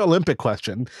have another Olympic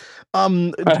question.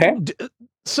 Okay.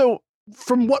 So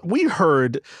from what we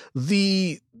heard,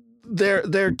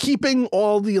 they're keeping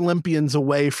all the Olympians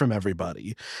away from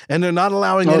everybody, and they're not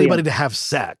allowing anybody to have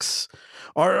sex.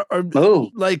 But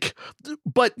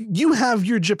you have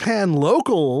your Japan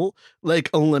local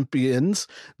Olympians.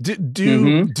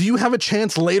 Do you have a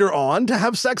chance later on to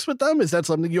have sex with them? Is that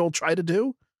something you'll try to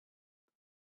do?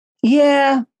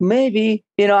 Yeah, maybe.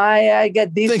 I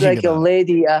got this a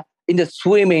lady in the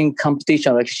swimming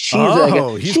competition. He's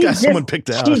got someone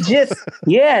picked out.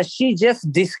 She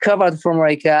just discovered from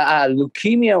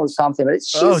leukemia or something. She's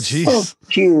so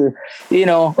cute.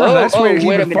 That's where you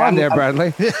keep it fun there,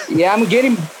 Bradley. Yeah, I'm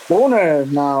getting boner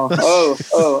now.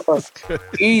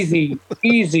 Easy. All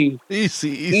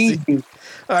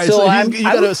right, so you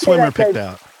got a swimmer picked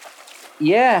out.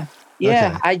 Yeah.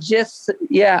 Yeah,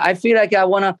 okay. I feel like I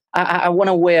wanna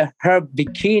wear her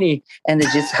bikini and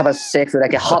just have a sex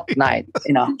a hot night,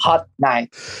 hot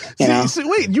night. So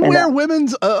wait, you wear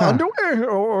women's underwear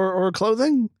or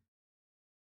clothing?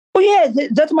 Oh yeah,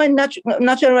 that's my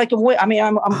natural like way. I mean,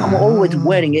 I'm always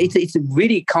wearing it. It's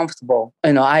really comfortable.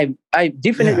 You know, I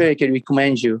definitely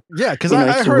recommend you. Yeah, because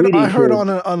I heard on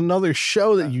another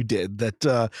show that you did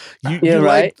that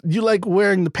you like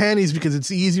wearing the panties because it's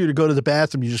easier to go to the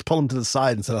bathroom. You just pull them to the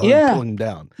side instead of pulling them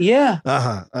down. Yeah.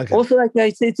 Okay. Also, like I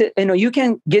said, you know, you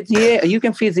can get the air. You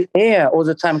can feel the air all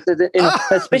the time. You know,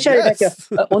 especially like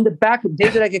on the back,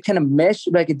 there's like a kind of mesh,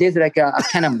 like there's like a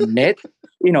kind of net.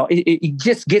 You know, it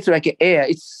just gets like air.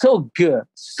 It's so good,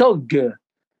 so good.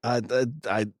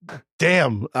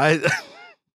 Damn.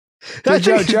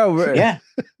 Joe. Yeah.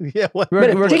 What?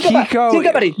 Think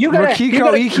about it. You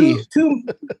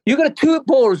got two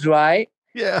balls, right?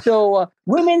 Yeah. So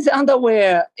women's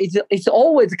underwear it's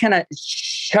always kind of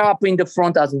sharp in the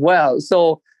front as well.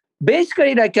 So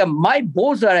basically, like my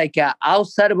balls are like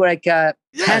outside of like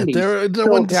panties. They're I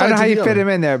don't know how you fit them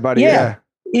in there, buddy. Yeah.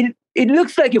 It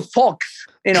looks like a fox.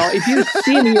 You know, if you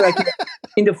see me like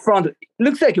in the front, it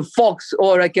looks like a fox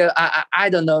or like I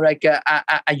don't know, like a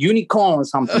unicorn or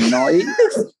something. You know,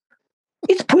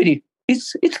 it's pretty.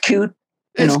 It's cute.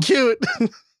 It's cute.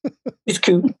 It's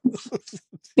cute.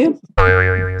 Yeah.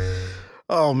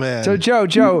 Oh man. So Joe.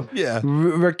 Yeah.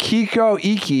 Rikiko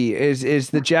Iki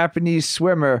is the Japanese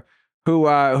swimmer who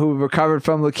recovered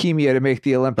from leukemia to make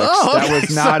the Olympics. Oh, okay. That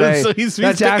was not he's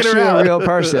that's actually a real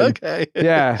person. Okay.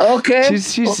 Yeah. Okay.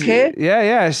 She's okay.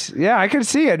 Yeah. I can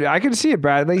see it,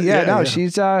 Bradley. Yeah.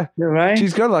 She's You're right.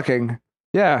 She's good looking.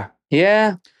 Yeah.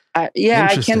 Yeah. I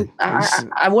can.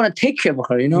 I want to take care of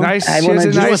her. You know. Nice. She has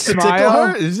a nice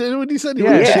smile. Is that what he said? She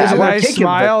has a nice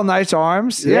smile, nice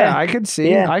arms. Yeah, I can see.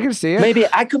 Yeah. I can see it. Maybe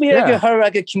I could be like her,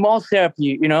 like a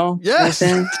chemotherapy. You know. Yes.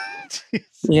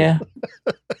 Yeah.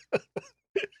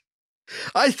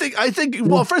 I think.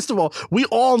 Well, first of all, we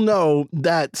all know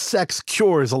that sex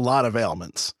cures a lot of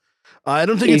ailments. I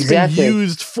don't think it's been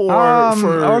used for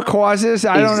or causes.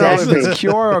 I don't know if it's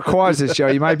cure or causes, Joe.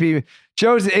 You might be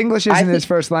Joe's English isn't his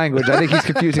first language. I think he's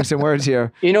confusing some words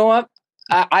here. You know what?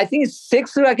 I think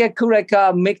sex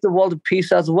could make the world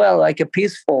peace as well, like a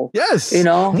peaceful. Yes. You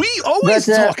know, we always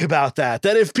talk about that.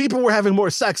 That if people were having more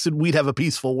sex, we'd have a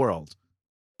peaceful world.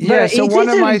 Yeah. So one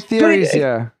of my theories,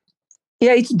 Yeah,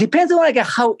 it depends on like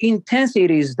how intense it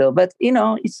is, though. But you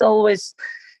know, it's always,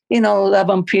 you know, love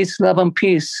and peace.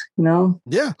 You know.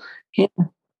 Yeah. Yeah.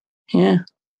 Yeah.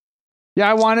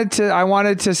 I wanted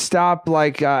to stop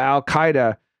like Al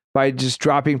Qaeda by just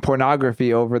dropping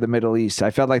pornography over the Middle East. I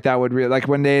felt like that would really, like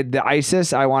when they had the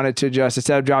ISIS, I wanted to just,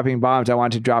 instead of dropping bombs, I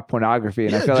wanted to drop pornography.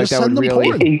 And I feel like that would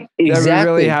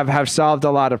really have solved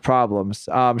a lot of problems.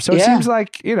 So it seems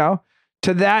like, you know,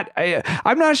 to that,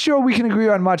 I'm not sure we can agree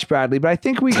on much, Bradley, but I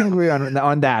think we can agree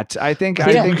on that. I think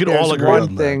we could all agree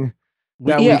on thing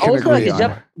that we can also agree like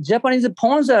on. Japanese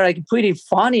porns are like pretty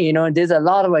funny, you know. There's a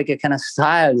lot of like a kind of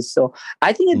styles, so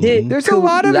I think there's a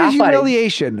lot of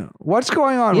humiliation. What's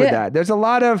going on with that? There's a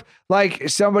lot of like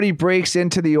somebody breaks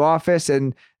into the office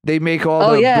and they make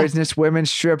all the business women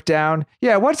strip down.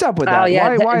 Yeah, what's up with that?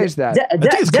 Why is that? I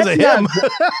think it's because of him.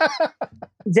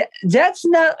 That's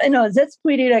not, you know, that's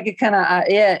pretty like a kind of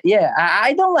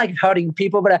I don't like hurting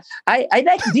people, but I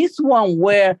like this one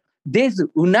where there's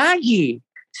unagi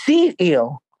sea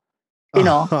eel, you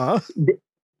know.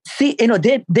 See, you know,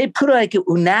 they put like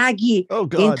unagi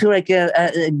into like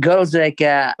a girls like you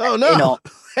know,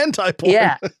 hentai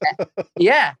porn.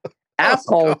 Yeah.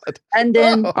 Asshole. And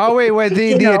then wait,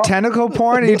 the tentacle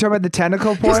porn? Are you talking about the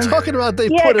tentacle porn? He's talking about they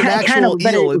put an actual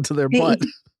eel into their butt.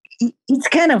 It's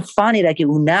kind of funny, like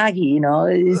unagi, you know.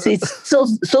 It's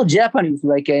so Japanese,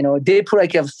 like, you know, they put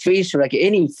like a fish, like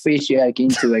any fish, like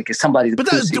into like somebody's. But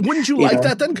wouldn't you like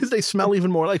that then? Because they smell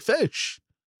even more like fish.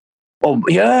 Oh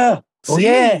yeah.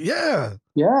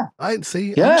 Yeah. I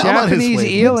see. Yeah. Japanese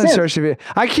eel in search of it.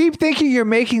 I keep thinking you're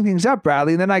making things up,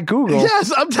 Bradley, and then I Google.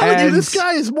 Yes, I'm telling you, this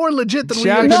guy is more legit than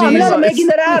No, I'm not making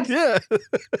that up. Yeah.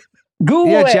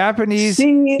 Google it. Japanese.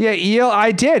 Yeah, eel.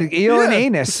 I did eel and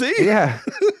anus. See? Yeah.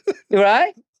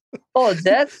 Right. Oh,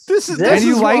 that's this. And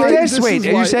you like this? Wait,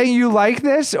 are you saying you like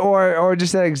this, or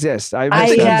just that exists? I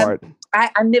missed that part. I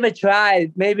never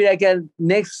tried. Maybe like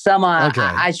next summer,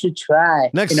 I should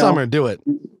try. Next summer, do it.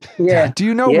 Yeah. Do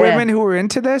you know women who are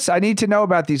into this? I need to know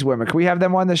about these women. Can we have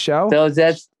them on the show? So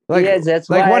that's that's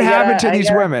like why what happened to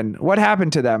these women? What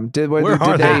happened to them? Where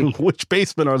are they? Which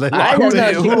basement are they?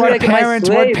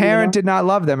 What parent did not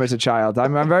love them as a child?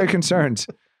 I'm very concerned.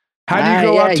 How do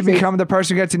you grow up to become the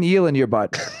person who gets an eel in your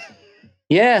butt?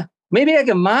 Yeah, maybe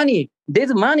like money.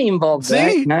 There's money involved.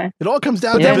 See, right? It all comes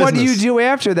down to business. business. What do you do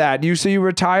after that? You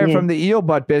retire from the eel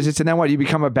butt business, and then what? You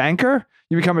become a banker?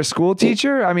 You become a school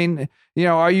teacher? I mean, you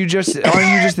know, are you just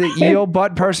the eel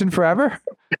butt person forever?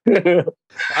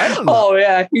 I don't know. Oh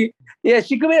yeah,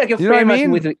 she could be like a famous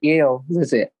with the eel.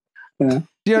 That's it.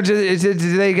 Do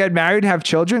they get married and have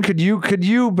children? Could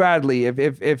you, Bradley,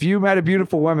 if you met a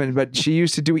beautiful woman, but she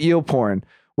used to do eel porn,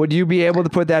 would you be able to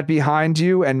put that behind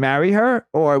you and marry her?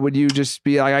 Or would you just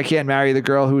be like, I can't marry the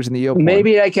girl who's in the eel porn?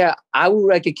 Maybe I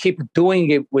would keep doing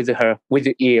it with her, with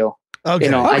the eel.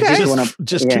 Okay. I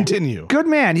just continue. Good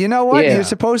man. You know what? Yeah. You're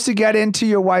supposed to get into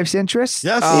your wife's interests.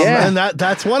 Yes. And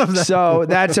that's one of them. So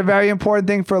that's a very important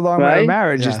thing for a long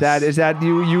marriage. Yes. Is that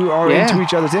you are into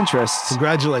each other's interests.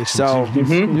 Congratulations. So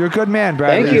you're a good man,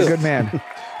 Bradley. Thank you. You're a good man.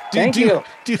 Thank you.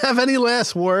 Do you have any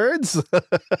last words?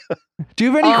 Do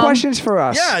you have any questions for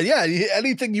us? Yeah.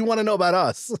 Anything you want to know about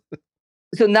us?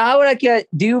 So now, do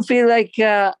you feel like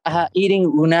eating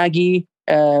unagi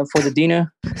for the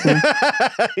dinner?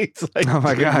 It's like, oh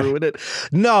my God. Ruin it.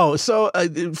 No. So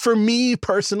for me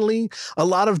personally, a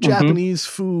lot of Japanese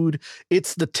food,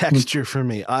 it's the texture for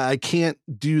me. I can't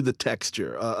do the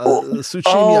texture.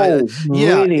 Sushimi.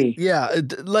 Really? Yeah.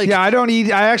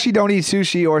 I actually don't eat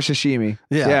sushi or sashimi.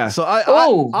 Yeah. So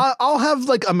I'll have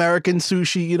like American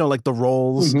sushi, like the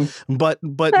rolls, but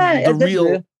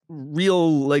the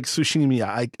real like sushimi,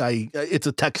 it's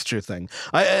a texture thing.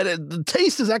 The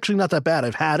taste is actually not that bad.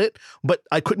 I've had it, but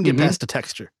I couldn't get past the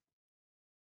texture.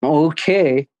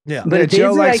 Okay. Yeah. But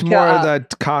Joe likes more of the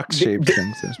cock shaped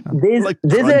things. There's a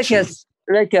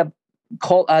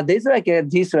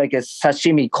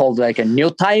sashimi called like a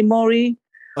nyotai mori.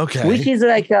 Okay. Which is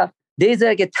there's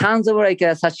tons of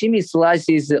sashimi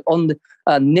slices on the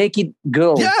naked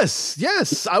girl.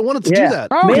 Yes. I wanted to do that.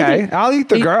 Oh, okay. I'll eat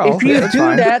the girl.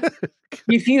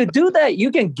 If you do that,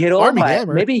 you can get over it.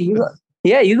 Maybe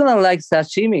you're gonna like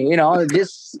sashimi.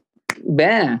 Just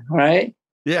bam, right?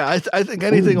 Yeah, I think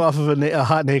anything off of a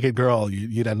hot naked girl,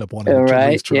 you'd end up wanting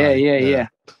to try. Yeah.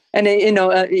 And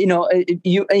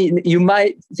you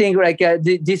might think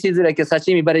this is like a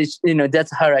sashimi, but it's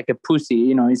that's her like a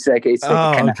pussy. It's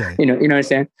kind of okay. You know what I'm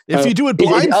saying? If you do it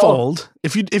blindfold,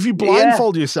 if you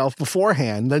blindfold yourself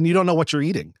beforehand, then you don't know what you're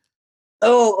eating.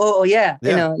 Oh yeah.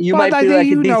 You might feel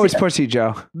like it's pussy,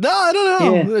 Joe. No, I don't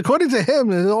know. Yeah. According to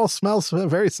him, it all smells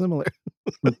very similar.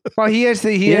 Well, he is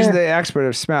the expert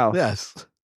of smell. Yes.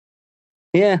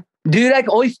 Yeah. Do you like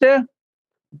oyster?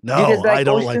 No, I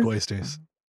don't like oysters.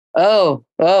 Oh,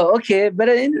 okay. But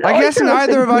I guess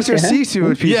neither of us are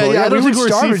seafood people. Yeah, I don't think we're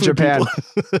starve in Japan.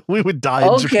 We would die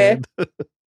in Japan.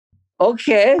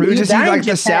 Okay. We would just eat like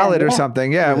the salad or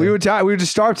something. Yeah, we would die. We would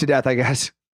just starve to death, I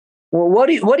guess. Well, what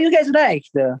do you guys like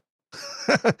though?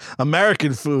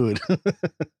 American food.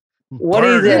 What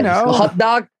is it? Hot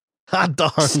dog.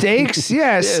 Steaks,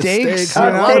 steaks.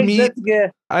 Meat,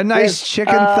 a nice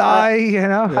chicken thigh.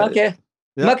 Okay.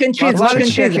 Yeah. Mac and cheese,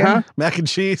 huh? Mac and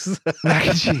cheese.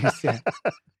 Chicken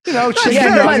That's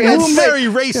very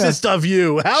racist of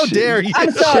you. How dare you?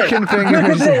 I'm sorry. Chicken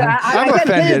fingers. I'm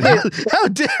offended. How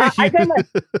dare you?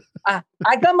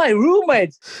 I got my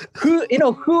roommate who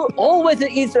always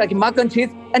eats like mac and cheese,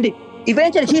 and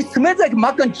eventually he smells like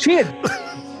mac and cheese.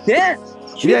 Then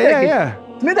smells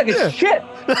like shit.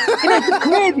 It's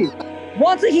crazy.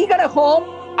 Once he got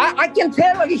home, I can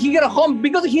tell he got home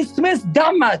because he smells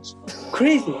that much.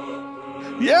 Crazy.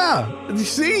 Yeah. You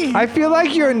see? I feel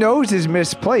like your nose is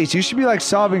misplaced. You should be like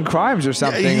solving crimes or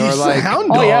something, or like hound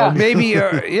dog. Maybe you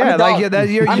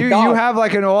have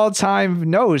like an all-time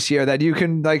nose here that you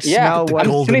can like smell.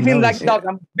 I'm sleeping like a dog.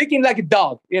 I'm speaking like a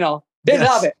dog. They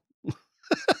love it.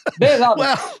 They love it.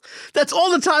 Well, that's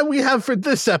all the time we have for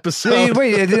this episode.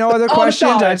 Wait, no other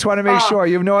questions? I just want to make sure.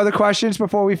 You have no other questions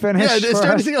before we finish? Yeah, is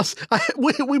there anything else?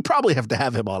 We probably have to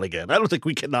have him on again. I don't think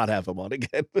we cannot have him on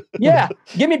again. Yeah,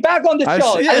 get me back on the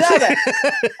show. I love it.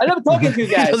 I love talking to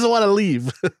you guys. He doesn't want to leave.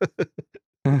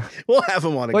 We'll have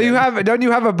him on again. Well, don't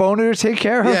you have a boner to take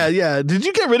care of? Yeah. Did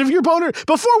you get rid of your boner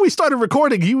before we started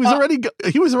recording? He was already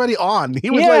on.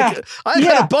 He was like, I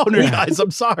got a boner, guys.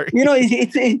 I'm sorry.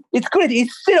 It's great.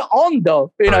 It's still on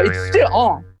though. It's still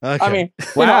on. Okay. I mean,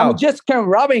 I'm just kind of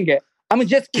rubbing it. I'm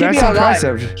just keeping it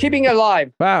alive. Keeping it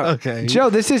alive. Wow. Okay. Joe,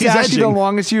 this is actually the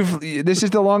longest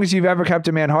you've ever kept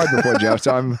a man hard before, Joe.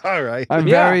 So I'm all right. I'm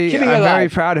very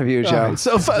proud of you, Joe. Right.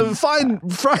 So find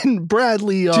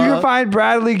Bradley. You can find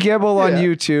Bradley Gibble on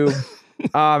YouTube.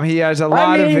 He has a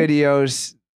lot of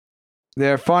videos.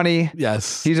 They're funny.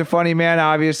 Yes. He's a funny man,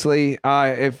 obviously.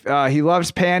 If he loves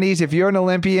panties, if you're an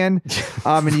Olympian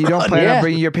and you don't plan on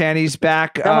bringing your panties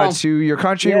back to your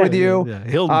country with you,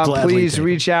 he'll please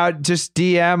reach out. Just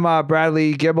DM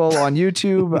Bradley Gibble on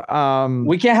YouTube.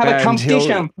 We can have a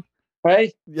competition,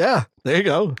 right? Yeah, there you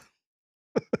go.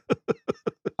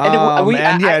 I got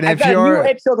a new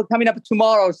episode coming up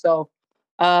tomorrow, so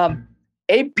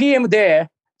 8 p.m. there.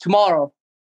 tomorrow.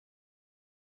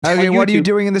 Okay, what are you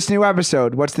doing in this new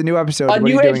episode? What's the new episode? A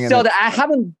new episode. I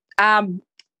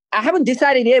haven't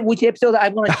decided yet which episode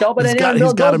I'm going to show, but he's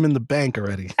got them in the bank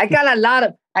already. I got a lot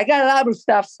of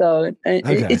stuff. So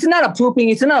it's not a pooping,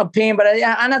 it's not a pain, but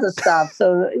another stuff.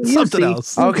 So something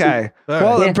else. Okay.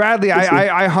 Well, Bradley,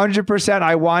 I 100%.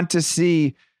 I want to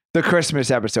see the Christmas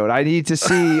episode. I need to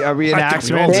see a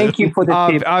reenactment Thank you for the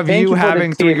tip. of you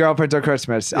having 3 girlfriends on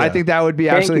Christmas. Yeah. I think that would be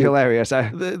absolutely hilarious.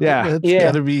 That's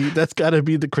gotta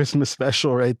be the Christmas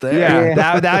special right there.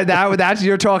 Yeah. That's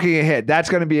you're talking a hit. That's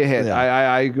gonna be a hit. Yeah.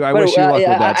 I wish you luck with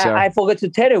that. So. I forgot to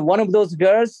tell you, one of those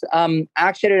girls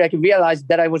actually like realized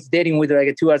that I was dating with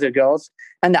like 2 other girls,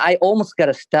 and I almost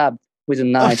got stabbed with a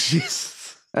knife.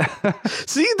 Oh,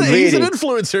 see, he's an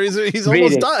influencer. He's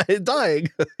almost dying.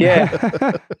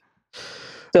 Yeah.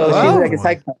 So she's like a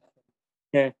psycho.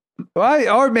 Yeah.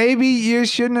 Well, or maybe you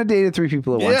shouldn't have dated 3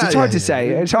 people at once. It's hard to say.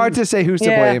 It's hard to say who's to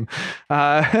blame.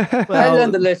 I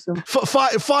learned the lesson.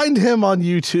 Find him on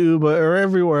YouTube or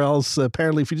everywhere else.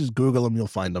 Apparently, if you just Google him, you'll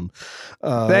find him.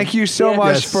 Thank you so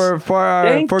much for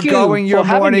going your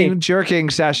morning jerking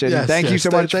session. Thank you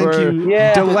so much for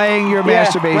delaying your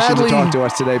masturbation to talk to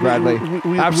us today, Bradley.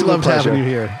 We loved having you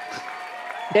here.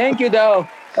 Thank you, though.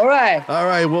 All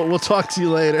right. We'll talk to you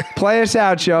later. Play us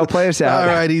out, Joe. Play us out.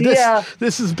 All righty.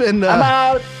 This has been. I'm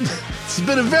out. This has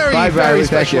been a very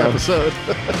special episode.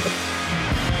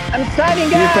 I'm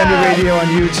signing out. Be Offended Radio on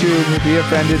YouTube. Be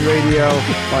Offended Radio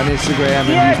on Instagram.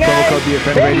 And use promo code Be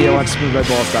Offended Radio on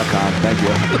smoothbyballs.com. Thank you.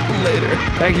 Later.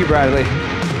 Thank you, Bradley.